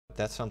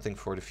that's something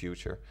for the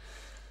future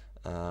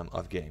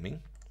of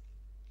gaming.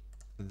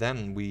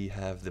 Then we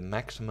have the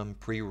maximum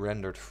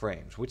pre-rendered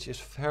frames, which is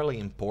fairly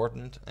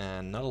important,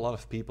 and not a lot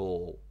of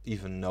people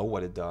even know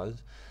what it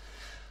does.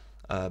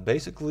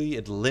 Basically,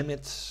 it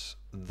limits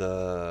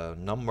the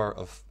number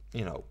of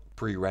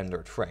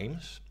pre-rendered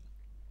frames.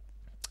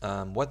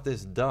 What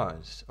this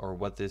does, or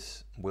what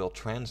this will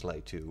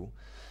translate to,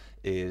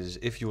 is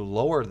if you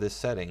lower this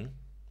setting,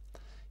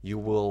 you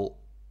will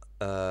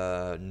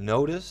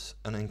notice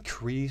an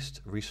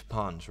increased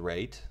response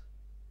rate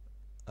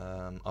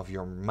of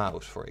your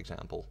mouse, for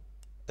example,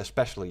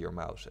 especially your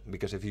mouse,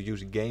 because if you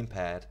use a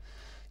gamepad,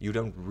 you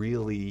don't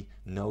really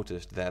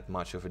notice that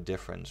much of a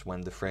difference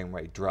when the frame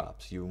rate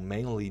drops. You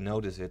mainly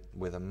notice it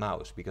with a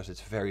mouse because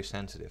it's very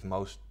sensitive.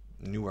 Most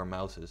newer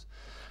mouses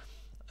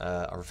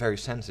are very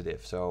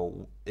sensitive,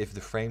 so if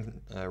the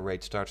frame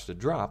rate starts to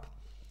drop,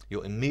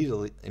 you'll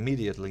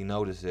immediately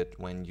notice it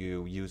when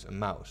you use a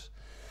mouse.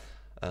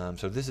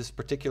 So this is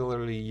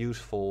particularly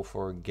useful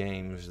for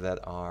games that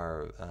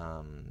are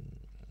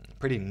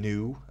pretty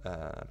new,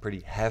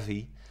 pretty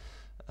heavy,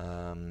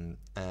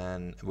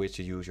 and which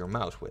you use your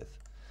mouse with.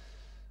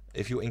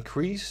 If you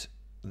increase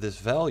this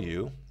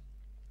value,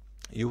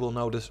 you will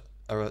notice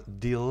a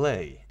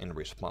delay in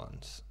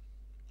response.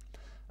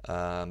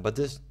 But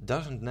this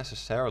doesn't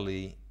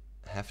necessarily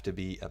have to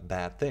be a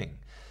bad thing,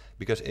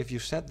 because if you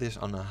set this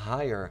on a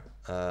higher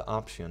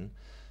option,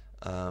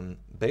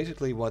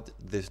 basically what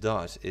this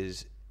does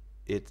is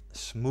it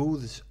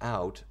smooths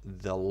out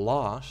the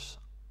loss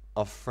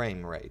of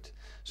frame rate.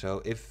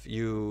 So if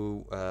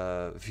you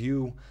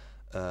view,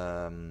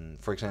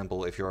 for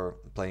example, if you're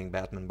playing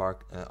Batman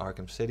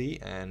Arkham City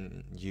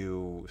and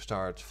you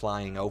start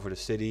flying over the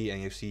city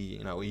and you see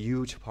a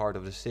huge part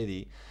of the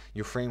city,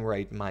 your frame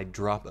rate might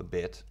drop a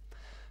bit.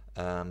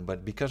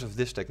 But because of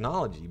this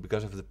technology,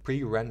 because of the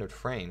pre-rendered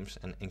frames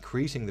and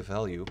increasing the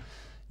value,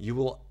 you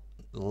will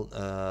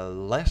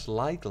less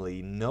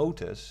likely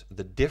notice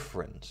the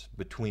difference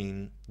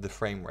between the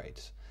frame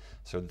rates.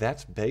 So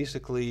that's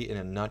basically, in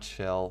a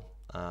nutshell,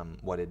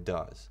 what it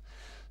does.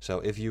 So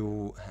if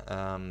you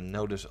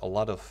notice a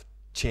lot of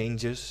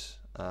changes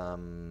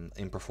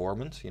in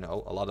performance,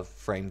 a lot of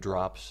frame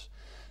drops,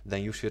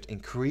 then you should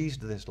increase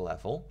this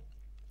level,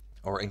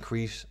 or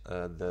increase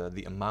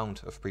the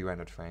amount of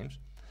pre-rendered frames.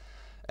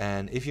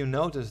 And if you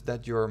notice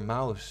that your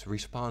mouse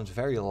responds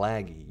very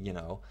laggy,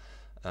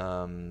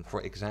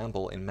 for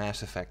example, in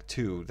Mass Effect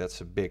 2,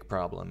 that's a big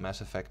problem.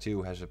 Mass Effect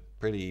 2 has a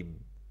pretty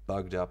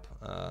bugged up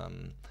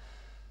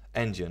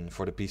engine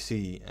for the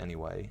PC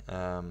anyway.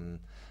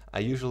 I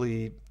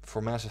usually,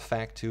 for Mass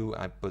Effect 2,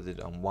 I put it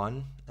on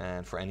 1,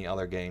 and for any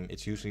other game,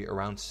 it's usually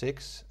around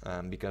 6,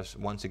 because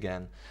once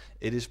again,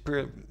 it's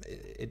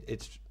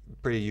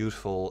pretty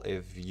useful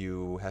if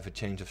you have a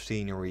change of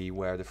scenery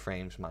where the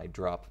frames might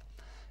drop,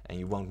 and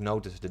you won't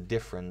notice the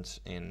difference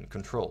in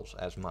controls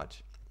as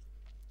much.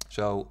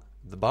 So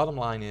the bottom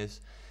line is,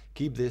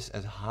 keep this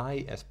as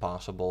high as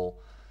possible,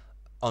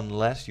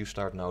 unless you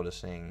start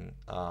noticing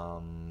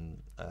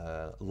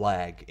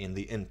lag in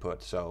the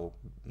input, so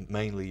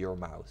mainly your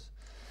mouse.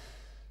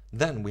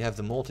 Then we have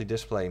the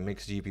multi-display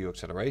mixed GPU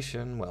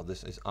acceleration. Well,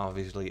 this is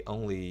obviously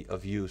only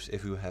of use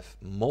if you have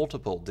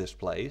multiple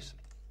displays.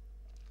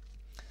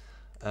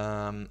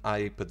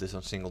 I put this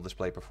on single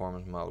display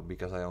performance mode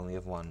because I only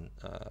have one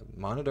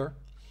monitor.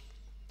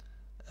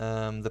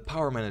 The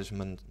power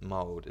management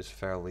mode is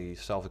fairly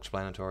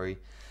self-explanatory.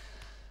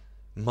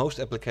 Most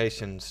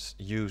applications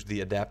use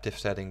the adaptive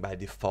setting by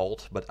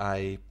default, but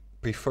I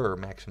prefer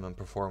maximum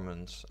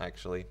performance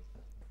actually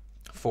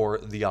for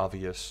the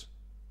obvious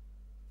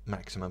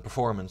maximum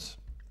performance,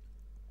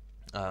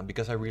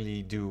 because I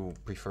really do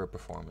prefer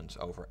performance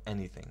over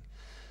anything.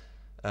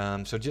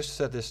 So just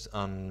set this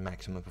on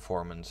maximum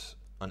performance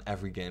on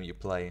every game you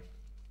play.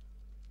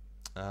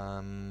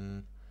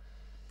 Then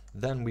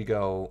we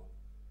go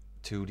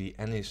to the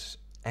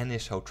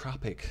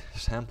Anisotropic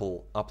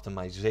Sample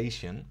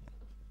optimization.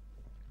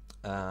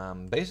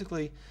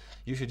 Basically,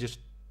 you should just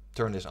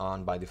turn this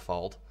on by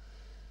default,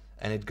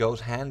 and it goes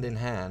hand in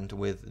hand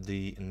with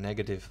the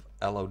negative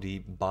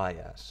LOD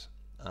bias.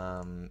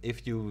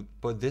 If you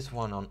put this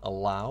one on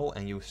allow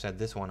and you set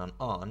this one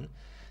on,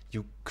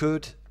 you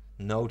could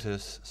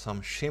notice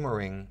some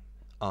shimmering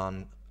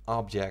on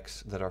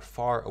objects that are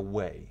far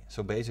away.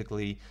 So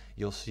basically,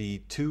 you'll see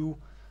two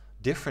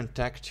different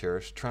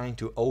textures trying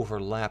to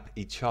overlap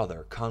each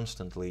other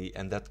constantly,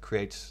 and that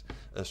creates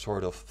a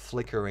sort of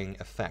flickering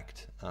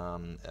effect,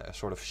 a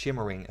sort of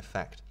shimmering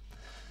effect.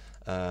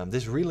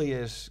 This really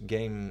is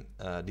game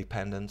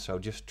dependent, so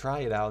just try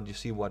it out, you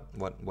see what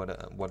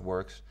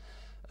works.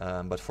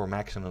 But for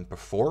maximum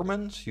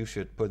performance, you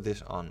should put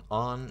this on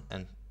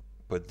and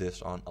put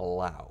this on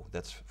allow.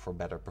 That's for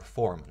better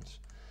performance.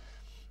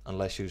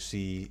 Unless you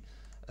see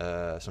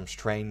some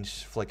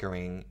strange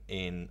flickering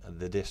in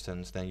the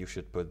distance, then you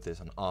should put this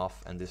on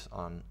off and this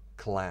on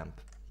clamp.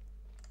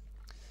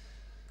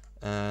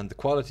 And the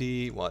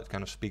quality, well, it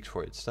kind of speaks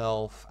for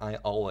itself. I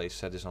always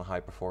set this on high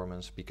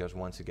performance because,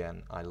 once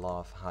again, I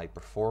love high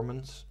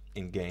performance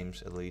in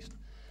games at least.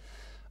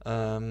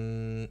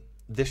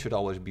 This should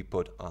always be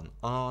put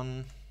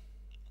on,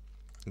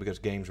 because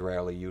games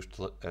rarely use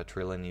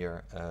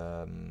trilinear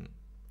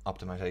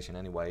optimization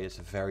anyway. It's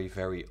a very,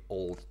 very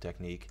old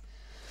technique.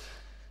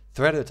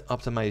 Threaded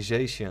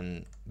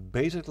optimization,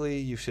 basically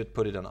you should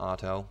put it on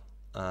auto,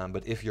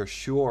 but if you're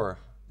sure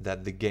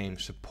that the game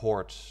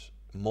supports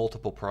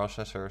multiple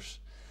processors,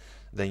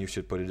 then you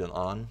should put it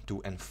on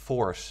to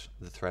enforce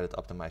the threaded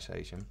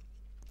optimization.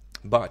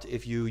 But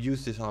if you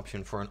use this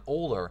option for an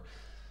older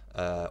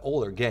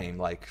game,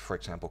 like for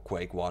example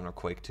Quake 1 or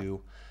Quake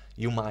 2,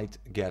 you might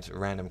get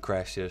random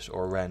crashes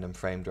or random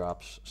frame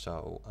drops.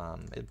 So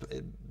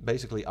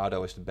basically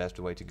auto is the best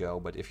way to go.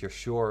 But if you're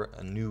sure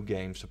a new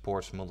game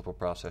supports multiple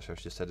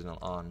processors, just set it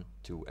on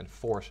to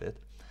enforce it.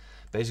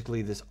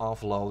 Basically this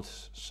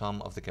offloads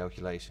some of the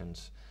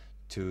calculations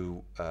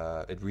to,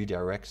 it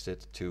redirects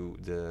it to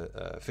the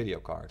video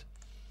card.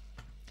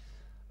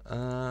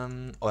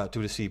 To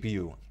the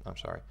CPU, I'm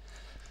sorry.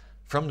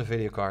 From the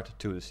video card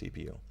to the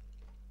CPU.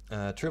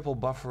 Triple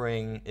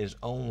buffering is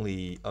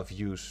only of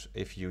use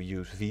if you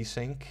use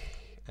VSync,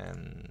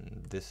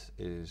 and this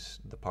is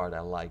the part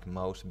I like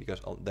most, because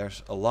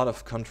there's a lot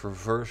of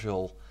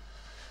controversial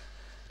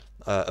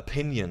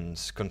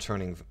opinions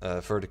concerning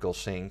vertical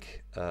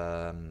sync.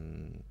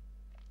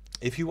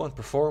 If you want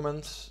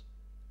performance,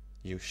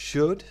 you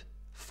should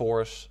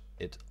force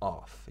it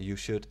off. You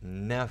should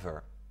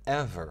never,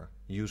 ever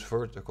use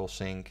vertical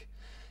sync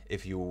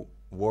if you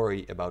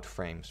worry about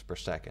frames per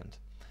second.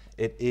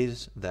 It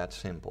is that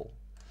simple.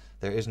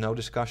 There is no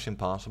discussion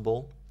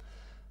possible,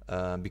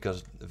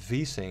 because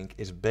VSync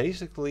is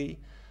basically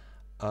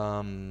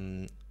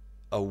a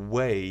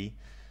way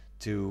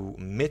to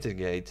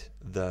mitigate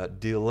the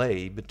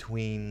delay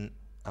between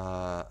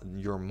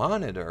your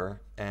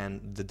monitor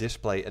and the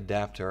display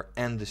adapter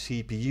and the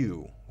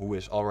CPU, who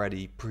is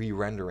already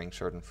pre-rendering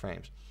certain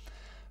frames.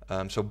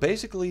 So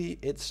basically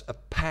it's a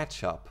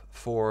patch up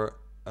for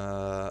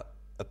a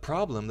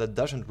problem that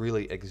doesn't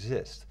really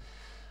exist.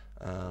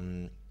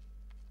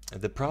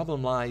 The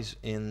problem lies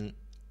in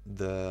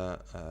the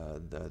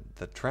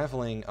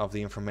traveling of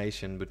the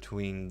information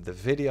between the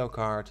video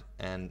card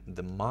and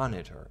the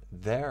monitor.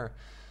 That's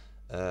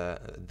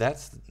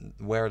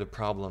where the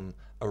problem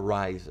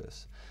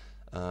arises.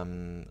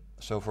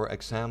 So for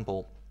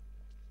example,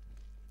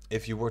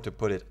 if you were to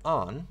put it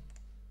on,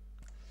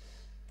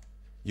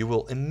 you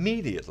will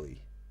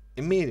immediately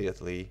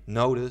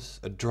notice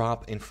a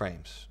drop in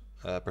frames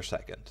per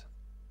second.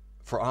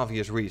 For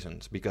obvious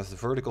reasons, because the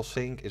vertical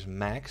sync is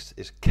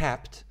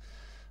capped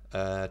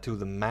to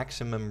the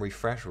maximum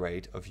refresh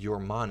rate of your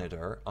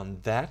monitor on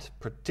that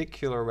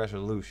particular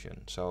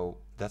resolution. So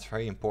that's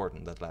very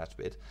important, that last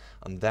bit,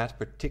 on that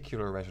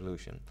particular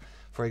resolution.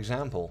 For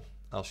example,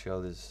 I'll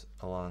show this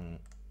along,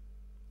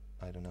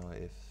 I don't know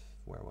if,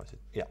 where was it?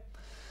 Yeah.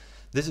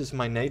 This is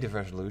my native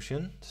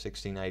resolution,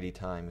 1680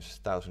 times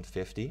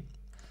 1050.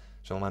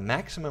 So my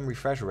maximum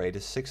refresh rate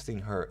is 60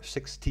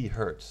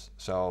 Hertz.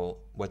 So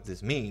what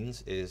this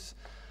means is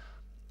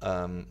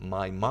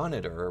my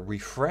monitor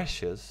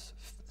refreshes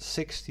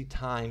 60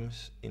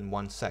 times in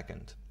 1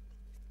 second.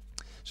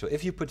 So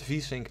if you put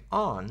VSync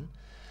on,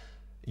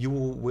 you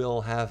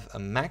will have a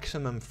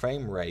maximum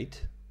frame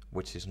rate,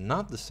 which is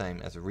not the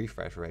same as a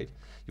refresh rate.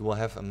 You will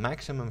have a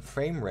maximum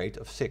frame rate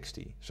of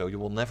 60. So you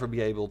will never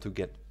be able to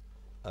get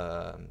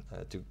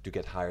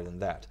higher than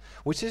that,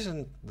 which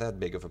isn't that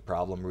big of a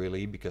problem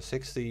really, because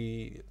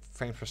 60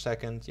 frames per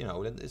second, you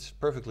know, it's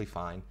perfectly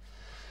fine.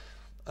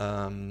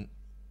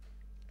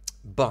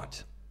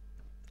 But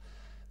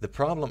the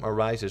problem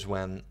arises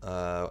when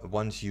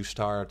once you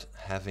start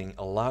having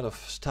a lot of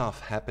stuff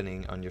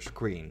happening on your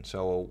screen.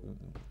 So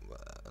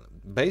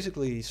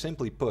basically,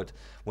 simply put,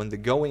 when the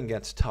going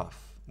gets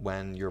tough,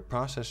 when your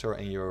processor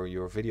and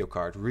your video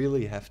card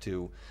really have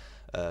to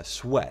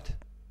sweat,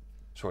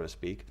 so to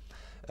speak,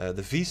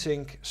 the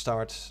VSync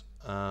starts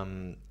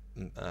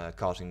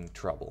causing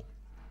trouble.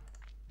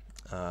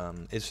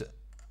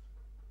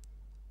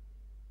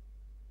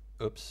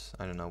 Oops,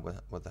 I don't know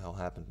what the hell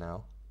happened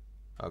now.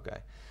 Okay,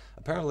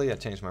 apparently I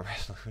changed my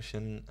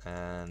resolution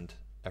and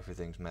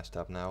everything's messed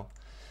up now,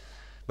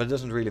 but it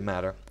doesn't really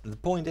matter. The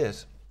point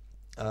is,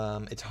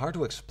 it's hard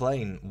to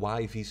explain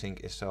why VSync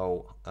is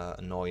so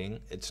annoying.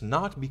 It's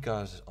not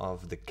because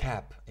of the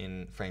cap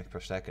in frames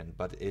per second,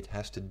 but it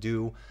has to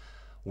do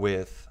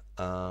with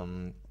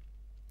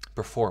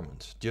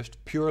performance,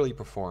 just purely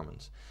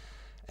performance.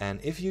 And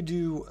if you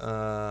do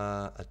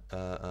a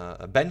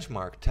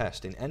benchmark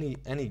test in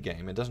any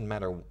game, it doesn't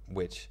matter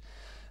which,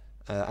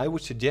 I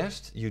would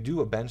suggest you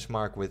do a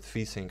benchmark with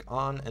VSync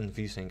on and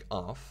VSync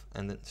off,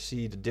 and then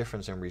see the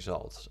difference in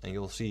results, and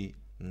you'll see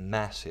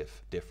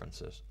massive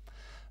differences.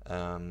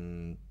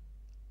 And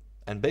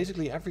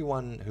basically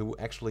everyone who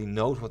actually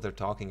knows what they're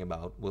talking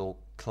about will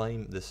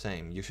claim the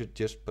same. You should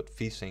just put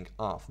VSync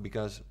off,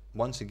 because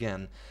once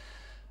again,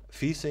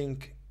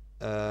 VSync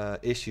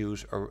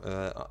issues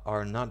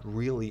are not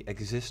really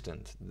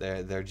existent.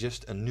 They're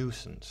just a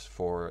nuisance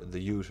for the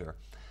user.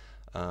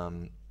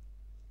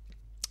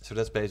 So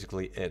that's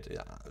basically it.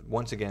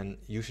 Once again,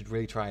 you should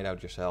really try it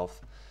out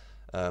yourself.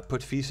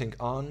 Put VSync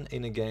on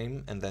in a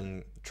game and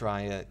then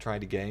try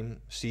the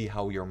game. See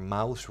how your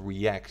mouse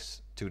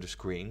reacts to the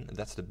screen.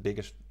 That's the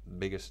biggest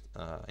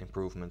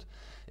improvement.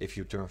 If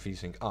you turn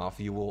VSync off,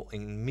 you will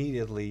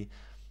immediately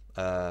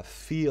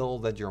feel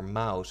that your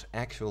mouse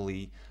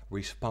actually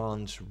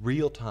responds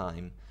real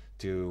time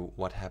to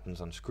what happens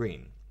on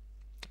screen.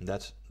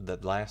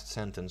 That last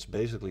sentence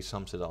basically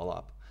sums it all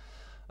up.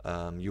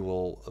 You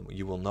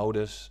will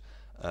notice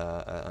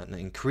an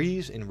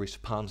increase in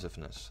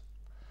responsiveness,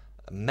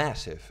 a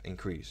massive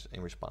increase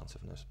in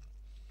responsiveness.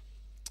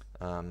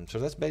 So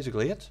that's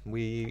basically it.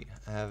 We've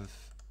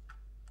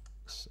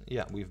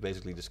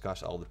basically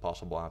discussed all the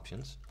possible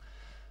options.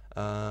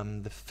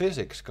 The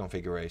physics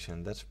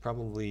configuration, that's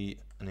probably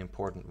an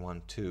important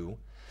one too.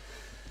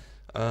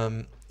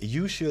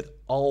 You should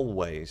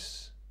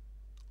always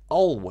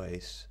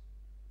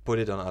put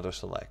it on auto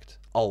select,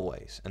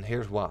 always, and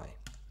here's why.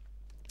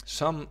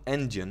 Some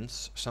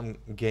engines, some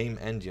game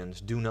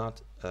engines do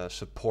not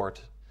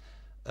support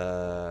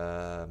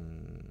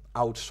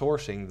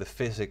outsourcing the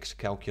physics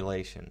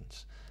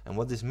calculations, and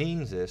what this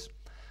means is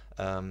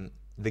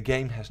the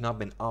game has not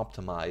been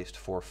optimized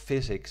for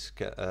physics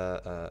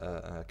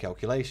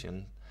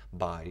calculation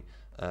by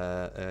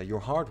your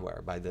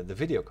hardware, by the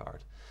video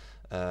card.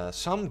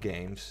 Some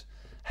games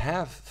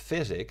have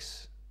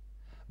physics,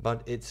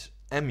 but it's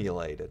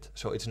emulated,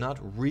 so it's not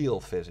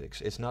real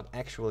physics. It's not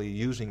actually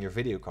using your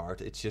video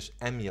card, it's just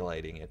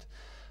emulating it.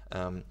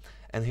 And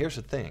here's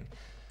the thing.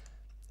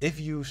 If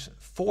you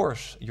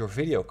force your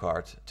video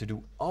card to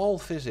do all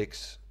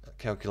physics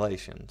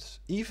calculations,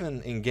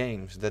 even in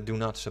games that do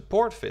not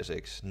support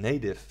physics,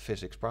 native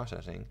physics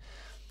processing,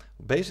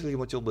 basically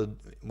what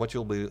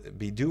you'll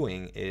be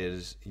doing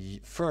is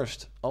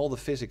first all the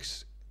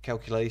physics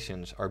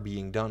calculations are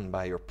being done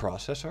by your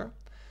processor,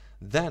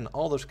 then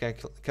all those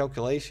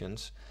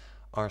calculations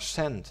are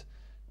sent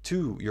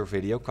to your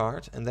video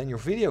card, and then your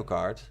video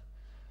card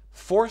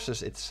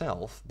forces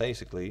itself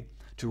basically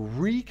to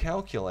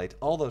recalculate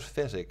all those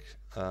physics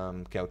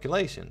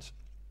calculations.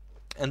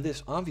 And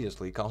this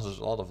obviously causes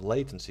a lot of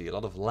latency, a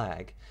lot of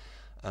lag,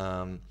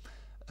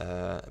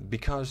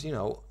 because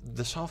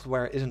the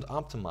software isn't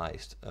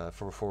optimized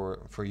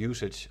for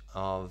usage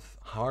of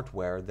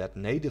hardware that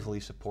natively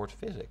supports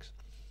physics.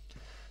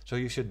 So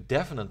you should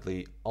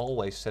definitely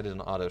always set it on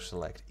auto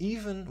select,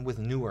 even with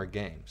newer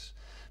games,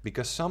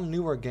 because some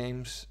newer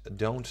games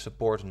don't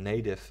support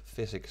native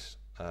physics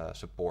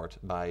support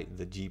by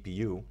the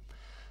GPU.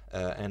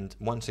 And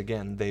once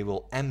again, they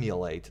will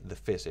emulate the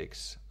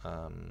physics,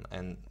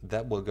 and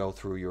that will go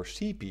through your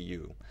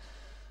CPU.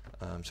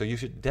 So you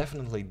should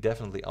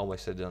definitely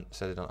always set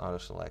it on auto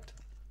select.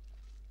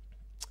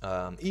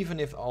 Even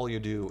if all you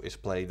do is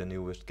play the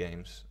newest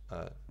games,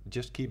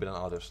 just keep it on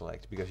auto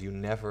select, because you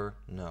never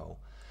know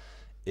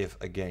if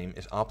a game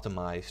is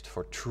optimized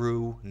for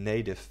true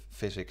native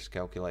physics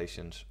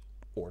calculations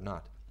or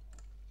not.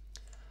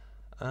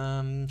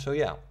 So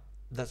yeah,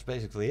 that's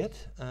basically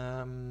it.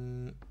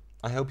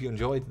 I hope you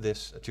enjoyed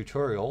this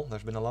tutorial.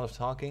 There's been a lot of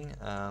talking,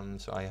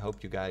 so I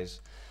hope you guys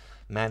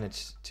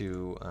managed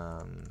to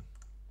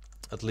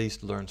at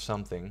least learn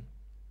something.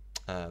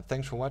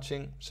 Thanks for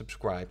watching,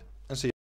 subscribe, and see you.